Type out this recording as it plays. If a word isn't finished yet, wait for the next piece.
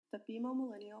The Female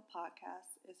Millennial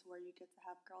Podcast is where you get to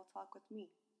have girl talk with me,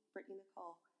 Brittany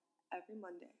Nicole, every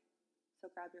Monday. So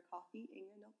grab your coffee and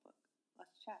your notebook.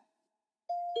 Let's chat.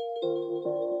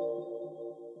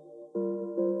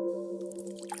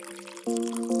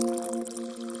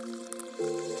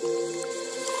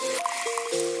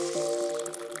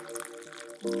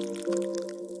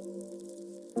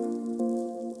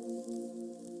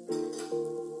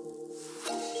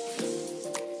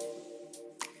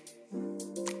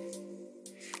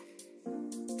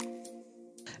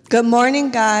 Good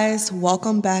morning, guys.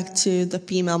 Welcome back to the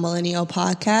Female Millennial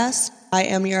Podcast. I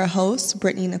am your host,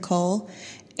 Brittany Nicole,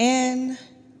 and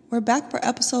we're back for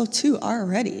episode 2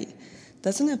 already.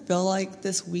 Doesn't it feel like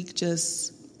this week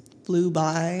just flew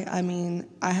by? I mean,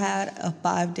 I had a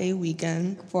 5-day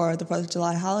weekend for the 4th of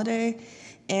July holiday,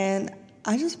 and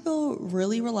I just feel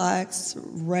really relaxed,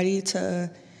 ready to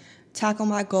tackle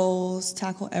my goals,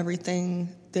 tackle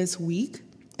everything this week,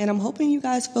 and I'm hoping you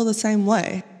guys feel the same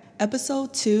way.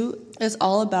 Episode 2 is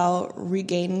all about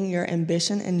regaining your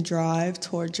ambition and drive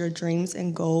towards your dreams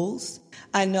and goals.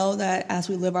 I know that as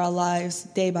we live our lives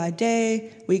day by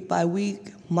day, week by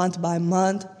week, month by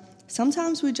month,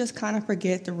 sometimes we just kind of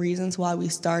forget the reasons why we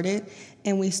started,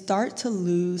 and we start to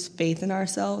lose faith in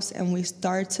ourselves, and we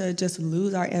start to just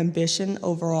lose our ambition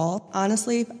overall.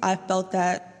 Honestly, I felt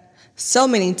that so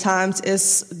many times.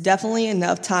 It's definitely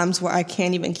enough times where I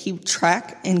can't even keep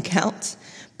track and count.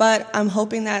 But I'm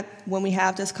hoping that when we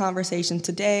have this conversation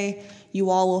today, you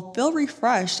all will feel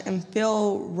refreshed and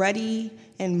feel ready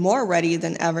and more ready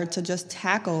than ever to just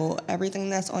tackle everything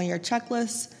that's on your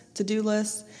checklist, to-do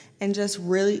list, and just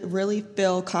really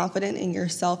feel confident in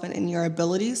yourself and in your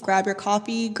abilities. Grab your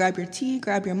coffee, grab your tea,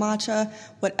 grab your matcha,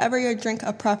 whatever your drink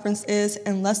of preference is,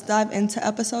 and let's dive into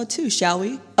episode 2, shall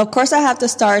we? Of course, I have to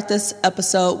start this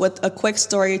episode with a quick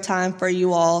story time for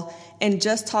you all and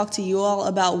just talk to you all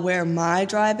about where my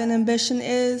drive and ambition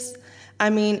is.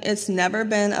 I mean, it's never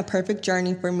been a perfect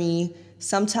journey for me.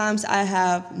 Sometimes I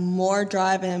have more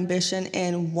drive and ambition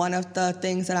in one of the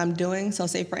things that I'm doing. So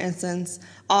say, for instance,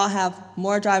 I'll have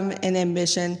more drive and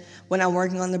ambition when I'm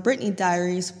working on the Brittany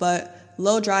Diaries, but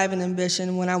low drive and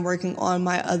ambition when I'm working on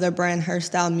my other brand,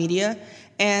 Herstyle Media.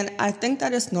 And I think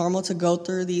that it's normal to go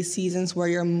through these seasons where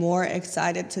you're more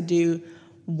excited to do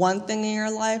one thing in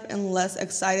your life and less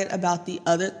excited about the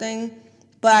other thing.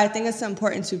 But I think it's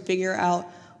important to figure out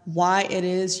why it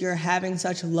is you're having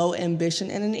such low ambition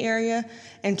in an area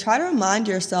and try to remind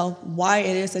yourself why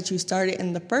it is that you started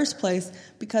in the first place,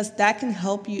 because that can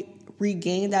help you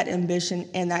regain that ambition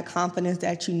and that confidence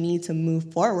that you need to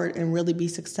move forward and really be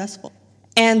successful.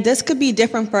 And this could be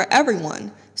different for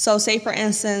everyone. So say, for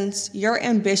instance, your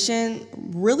ambition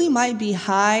really might be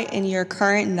high in your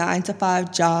current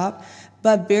 9-to-5 job,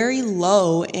 but very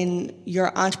low in your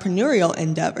entrepreneurial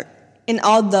endeavor. And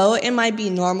although it might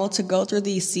be normal to go through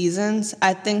these seasons,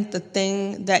 I think the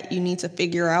thing that you need to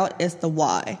figure out is the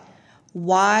why.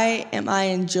 Why am I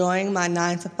enjoying my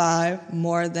 9-to-5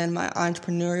 more than my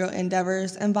entrepreneurial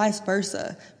endeavors, and vice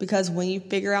versa? Because when you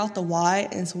figure out the why,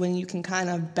 it's when you can kind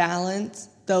of balance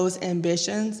those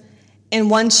ambitions. And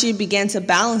once you begin to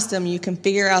balance them, you can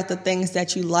figure out the things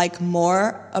that you like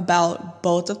more about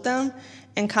both of them,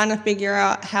 and kind of figure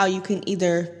out how you can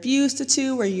either fuse the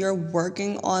two where you're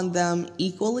working on them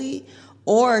equally,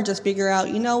 or just figure out,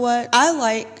 you know what, I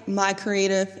like my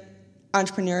creative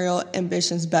entrepreneurial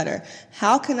ambitions better.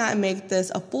 How can I make this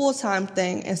a full-time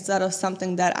thing instead of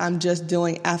something that I'm just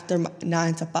doing after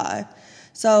 9-to-5?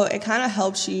 So it kind of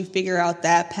helps you figure out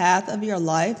that path of your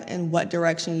life and what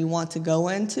direction you want to go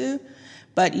into,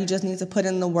 but you just need to put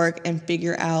in the work and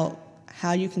figure out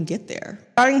how you can get there.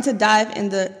 Starting to dive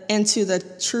into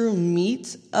the true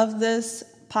meat of this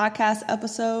podcast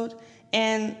episode.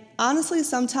 And honestly,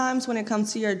 sometimes when it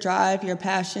comes to your drive, your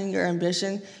passion, your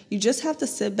ambition, you just have to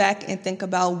sit back and think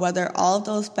about whether all of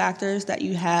those factors that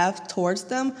you have towards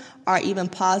them are even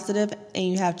positive and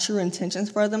you have true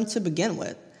intentions for them to begin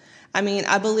with. I mean,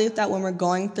 I believe that when we're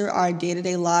going through our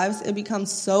day-to-day lives, it becomes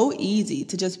so easy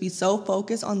to just be so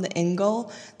focused on the end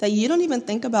goal that you don't even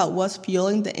think about what's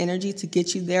fueling the energy to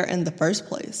get you there in the first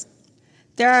place.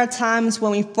 There are times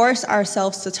when we force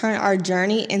ourselves to turn our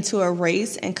journey into a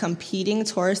race and competing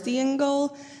towards the end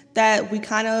goal that we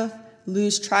kind of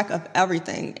lose track of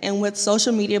everything. And with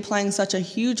social media playing such a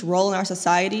huge role in our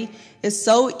society, it's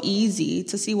so easy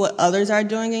to see what others are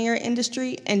doing in your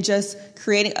industry and just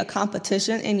creating a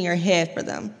competition in your head for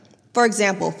them. For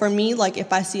example, for me, like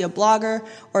if I see a blogger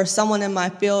or someone in my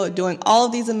field doing all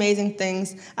of these amazing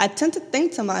things, I tend to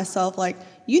think to myself, like,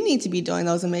 you need to be doing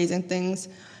those amazing things.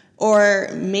 Or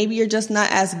maybe you're just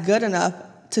not as good enough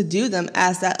to do them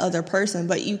as that other person,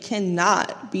 but you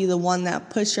cannot be the one that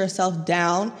puts yourself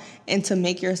down and to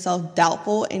make yourself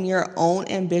doubtful in your own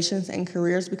ambitions and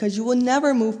careers, because you will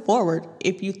never move forward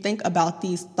if you think about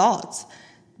these thoughts.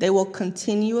 They will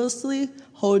continuously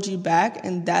hold you back,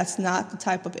 and that's not the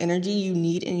type of energy you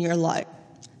need in your life.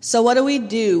 So what do we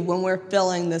do when we're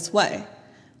feeling this way?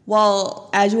 Well,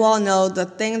 as you all know, the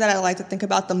thing that I like to think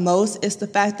about the most is the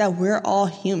fact that we're all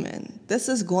human. This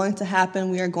is going to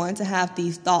happen. We are going to have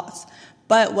these thoughts.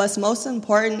 But what's most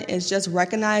important is just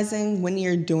recognizing when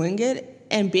you're doing it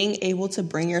and being able to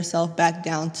bring yourself back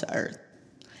down to earth.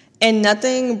 And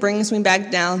nothing brings me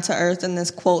back down to earth than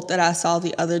this quote that I saw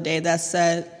the other day that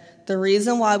said, "The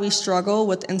reason why we struggle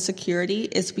with insecurity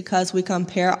is because we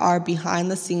compare our behind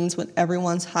the scenes with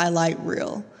everyone's highlight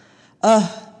reel."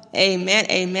 Amen,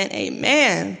 amen,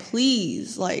 amen.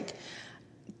 Please,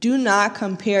 do not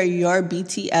compare your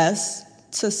BTS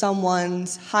to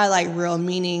someone's highlight reel,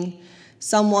 meaning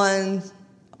someone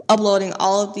uploading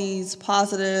all of these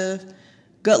positive,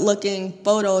 good-looking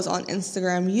photos on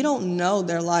Instagram. You don't know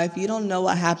their life. You don't know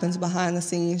what happens behind the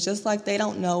scenes, just like they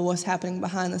don't know what's happening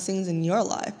behind the scenes in your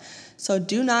life. So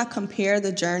do not compare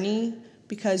the journey,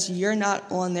 because you're not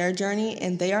on their journey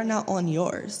and they are not on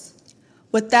yours.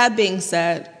 With that being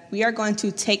said, we are going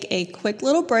to take a quick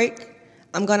little break.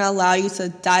 I'm going to allow you to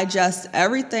digest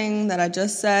everything that I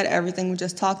just said, everything we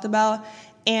just talked about,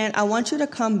 and I want you to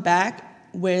come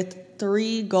back with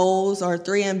 3 goals or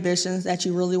 3 ambitions that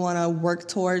you really want to work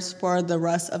towards for the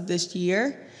rest of this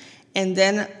year. And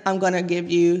then I'm going to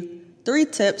give you 3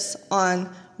 tips on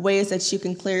ways that you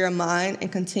can clear your mind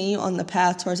and continue on the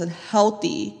path towards a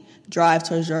healthy drive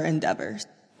towards your endeavors.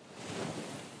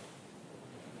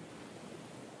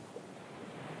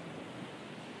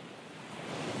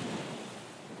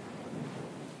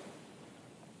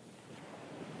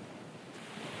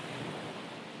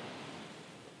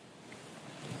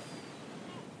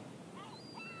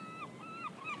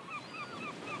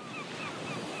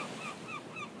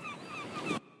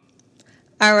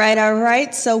 All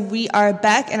right. So we are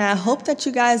back, and I hope that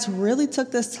you guys really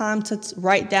took this time to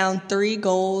write down 3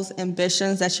 goals,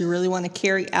 ambitions that you really want to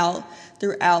carry out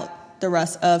throughout the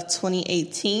rest of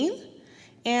 2018.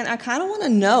 And I kind of want to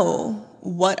know,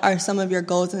 what are some of your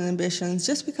goals and ambitions,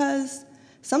 just because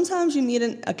sometimes you need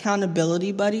an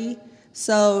accountability buddy.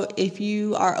 So if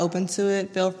you are open to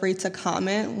it, feel free to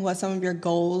comment what some of your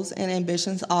goals and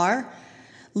ambitions are.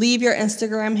 Leave your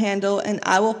Instagram handle, and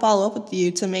I will follow up with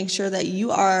you to make sure that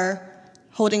you are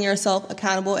holding yourself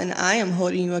accountable, and I am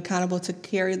holding you accountable to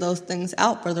carry those things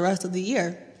out for the rest of the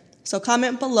year. So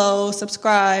comment below,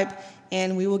 subscribe,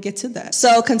 and we will get to that.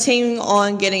 So continuing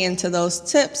on getting into those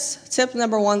tips. Tip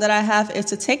number 1 that I have is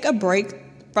to take a break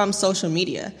from social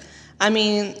media. I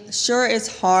mean, sure,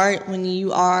 it's hard when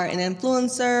you are an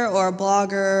influencer or a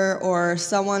blogger or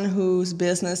someone whose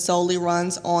business solely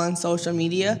runs on social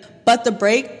media, but the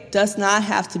break does not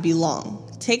have to be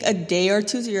long. Take a day or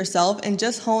 2 to yourself and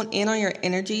just hone in on your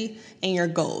energy and your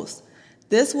goals.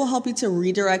 This will help you to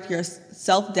redirect your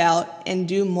self-doubt and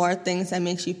do more things that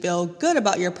makes you feel good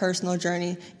about your personal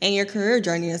journey and your career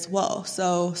journey as well.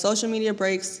 So social media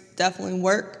breaks definitely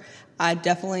work. I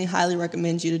definitely highly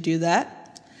recommend you to do that.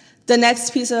 The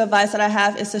next piece of advice that I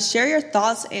have is to share your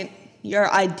thoughts and your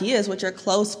ideas with your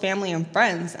close family and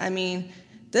friends. I mean,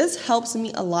 this helps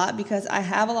me a lot because I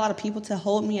have a lot of people to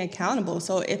hold me accountable.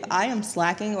 So if I am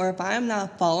slacking or if I am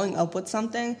not following up with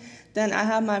something, then I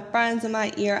have my friends in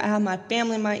my ear, I have my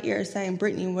family in my ear saying,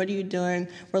 "Brittany, what are you doing?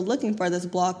 We're looking for this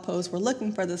blog post. We're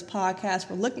looking for this podcast.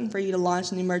 We're looking for you to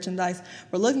launch new merchandise.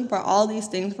 We're looking for all these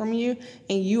things from you,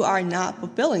 and you are not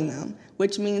fulfilling them."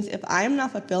 Which means if I am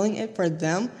not fulfilling it for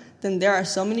them, then there are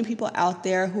so many people out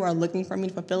there who are looking for me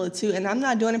to fulfill it too, and I'm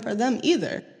not doing it for them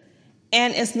either.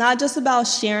 And it's not just about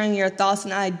sharing your thoughts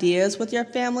and ideas with your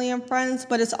family and friends,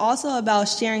 but it's also about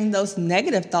sharing those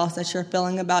negative thoughts that you're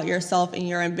feeling about yourself and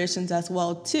your ambitions as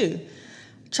well too.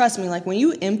 Trust me, when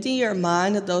you empty your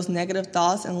mind of those negative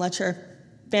thoughts and let your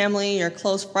family, your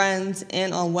close friends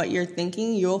in on what you're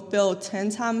thinking, you'll feel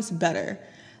 10 times better.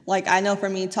 I know for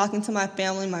me, talking to my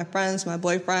family, my friends, my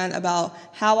boyfriend about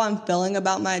how I'm feeling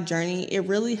about my journey, it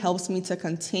really helps me to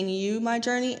continue my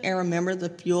journey and remember the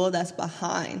fuel that's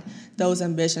behind those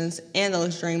ambitions and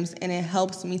those dreams. And it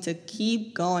helps me to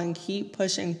keep going, keep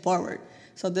pushing forward.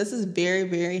 So this is very,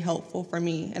 very helpful for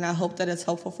me, and I hope that it's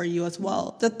helpful for you as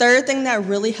well. The third thing that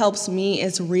really helps me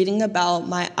is reading about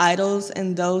my idols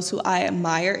and those who I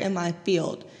admire in my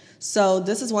field. So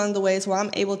this is one of the ways where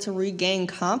I'm able to regain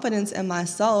confidence in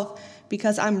myself,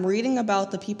 because I'm reading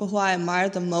about the people who I admire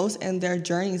the most and their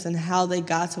journeys and how they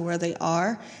got to where they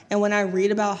are. And when I read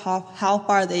about how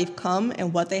far they've come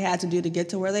and what they had to do to get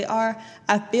to where they are,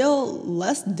 I feel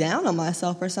less down on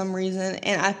myself for some reason,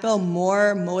 and I feel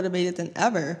more motivated than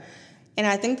ever. And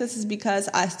I think this is because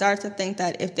I start to think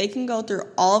that if they can go through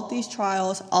all of these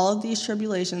trials, all of these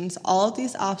tribulations, all of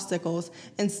these obstacles,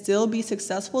 and still be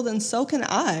successful, then so can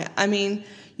I. I mean,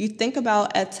 you think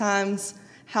about at times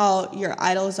how your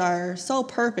idols are so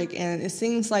perfect and it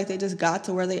seems like they just got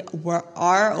to where they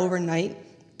are overnight.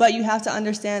 But you have to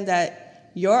understand that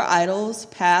your idol's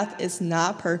path is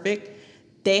not perfect.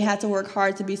 They had to work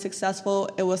hard to be successful.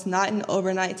 It was not an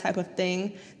overnight type of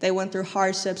thing. They went through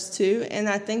hardships too. And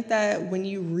I think that when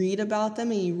you read about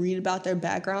them and you read about their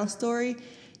background story,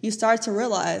 you start to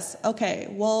realize, okay,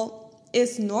 well,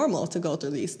 it's normal to go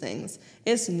through these things.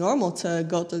 It's normal to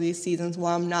go through these seasons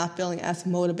where I'm not feeling as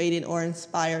motivated or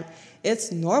inspired.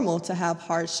 It's normal to have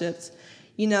hardships,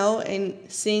 and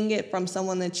seeing it from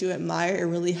someone that you admire, it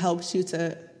really helps you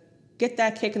to get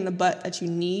that kick in the butt that you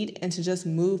need and to just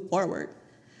move forward.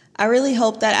 I really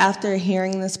hope that after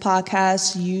hearing this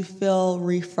podcast, you feel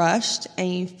refreshed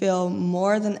and you feel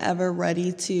more than ever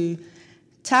ready to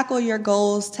tackle your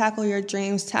goals, tackle your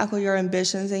dreams, tackle your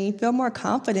ambitions, and you feel more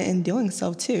confident in doing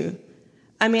so too.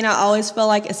 I mean, I always feel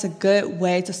like it's a good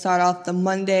way to start off the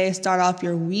Monday, start off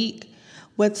your week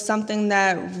with something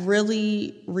that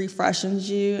really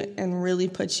refreshes you and really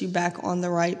puts you back on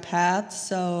the right path.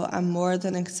 So I'm more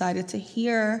than excited to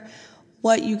hear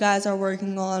what you guys are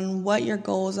working on, what your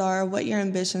goals are, what your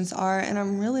ambitions are, and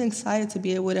I'm really excited to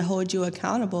be able to hold you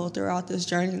accountable throughout this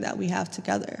journey that we have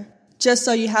together. Just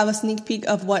so you have a sneak peek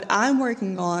of what I'm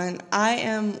working on, I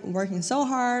am working so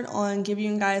hard on giving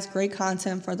you guys great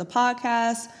content for the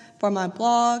podcast, for my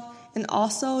blog, and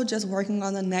also just working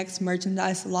on the next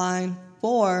merchandise line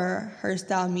for Her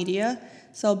Style Media.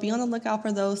 So be on the lookout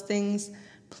for those things.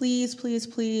 Please, please,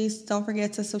 please don't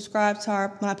forget to subscribe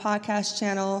to my podcast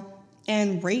channel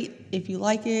and rate if you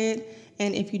like it.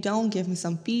 And if you don't, give me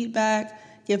some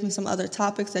feedback, give me some other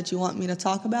topics that you want me to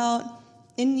talk about.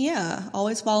 And yeah,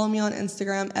 always follow me on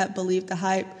Instagram at Believe the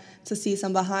Hype to see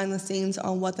some behind the scenes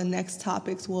on what the next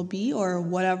topics will be or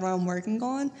whatever I'm working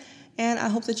on. And I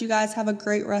hope that you guys have a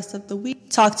great rest of the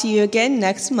week. Talk to you again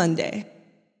next Monday.